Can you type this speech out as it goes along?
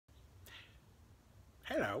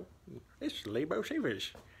Hello, this is Leebocephus.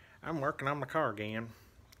 I'm working on my car again.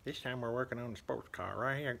 This time we're working on the sports car.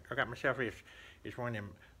 Right here, I got myself this one of them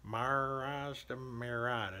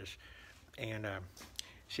Miatas. And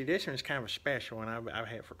see, this one's kind of a special one. I've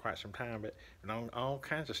had it for quite some time, but all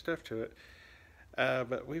kinds of stuff to it.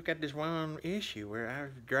 But we've got this one issue where I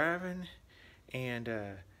was driving and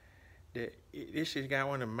this has got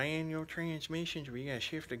one of the manual transmissions where you gotta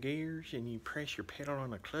shift the gears and you press your pedal on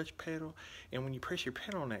the clutch pedal, and when you press your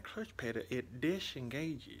pedal on that clutch pedal, it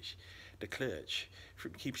disengages the clutch,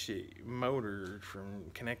 keeps the motor from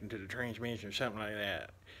connecting to the transmission or something like that.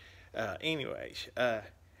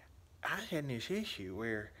 I had this issue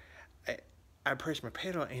where I pressed my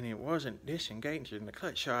pedal and it wasn't disengaging the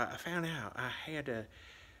clutch, so I found out I had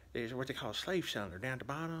there's what they call a slave cylinder down at the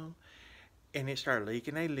bottom, and it started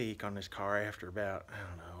leaking. They leak on this car after about, I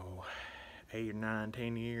don't know, 8 or 9,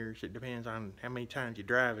 10 years. It depends on how many times you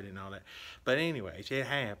drive it and all that. But anyways, it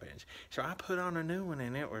happens. So I put on a new one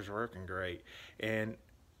and it was working great. And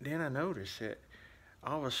then I noticed that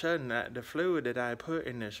all of a sudden the fluid that I put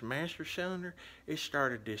in this master cylinder, it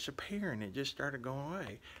started disappearing. It just started going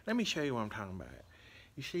away. Let me show you what I'm talking about.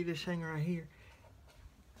 You see this thing right here?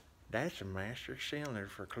 That's a master cylinder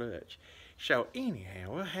for clutch. So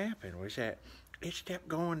anyhow, what happened was that it kept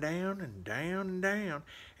going down and down and down.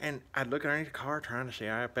 And I'd look underneath the car trying to see,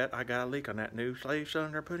 I bet I got a leak on that new slave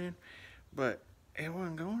cylinder I put in. But it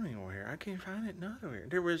wasn't going anywhere. I can't find it nowhere.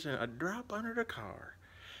 There was a drop under the car.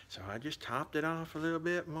 So I just topped it off a little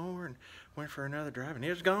bit more and went for another drive, and it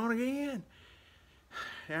was gone again.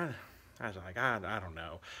 Yeah. I was like, I don't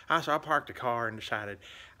know. So I parked the car and decided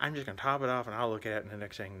I'm just going to top it off and I'll look at it the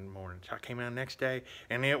next thing in the morning. So I came out the next day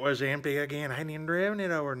and it was empty again. I hadn't even driven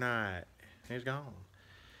it overnight. It was gone.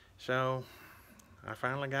 So I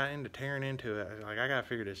finally got into tearing into it. I was like, I got to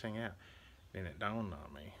figure this thing out. Then it dawned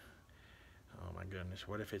on me. Oh my goodness,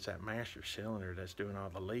 what if it's that master cylinder that's doing all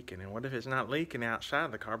the leaking? And what if it's not leaking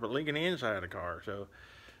outside the car, but leaking inside the car? So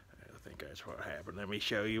I think that's what happened. Let me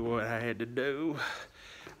show you what I had to do.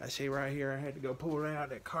 I see right here I had to go pull out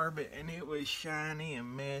that carpet, and it was shiny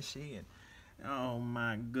and messy, and oh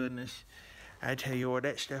my goodness. I tell you what,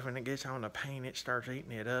 that stuff, when it gets on the paint, it starts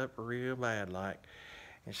eating it up real bad like.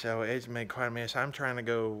 And so it's made quite a mess. I'm trying to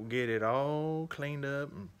go get it all cleaned up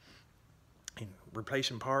and replace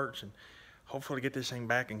some parts and hopefully get this thing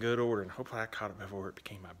back in good order, and hopefully I caught it before it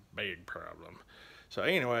became a big problem. So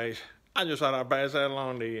anyways, I just thought I'd pass that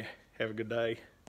along to you. Have a good day.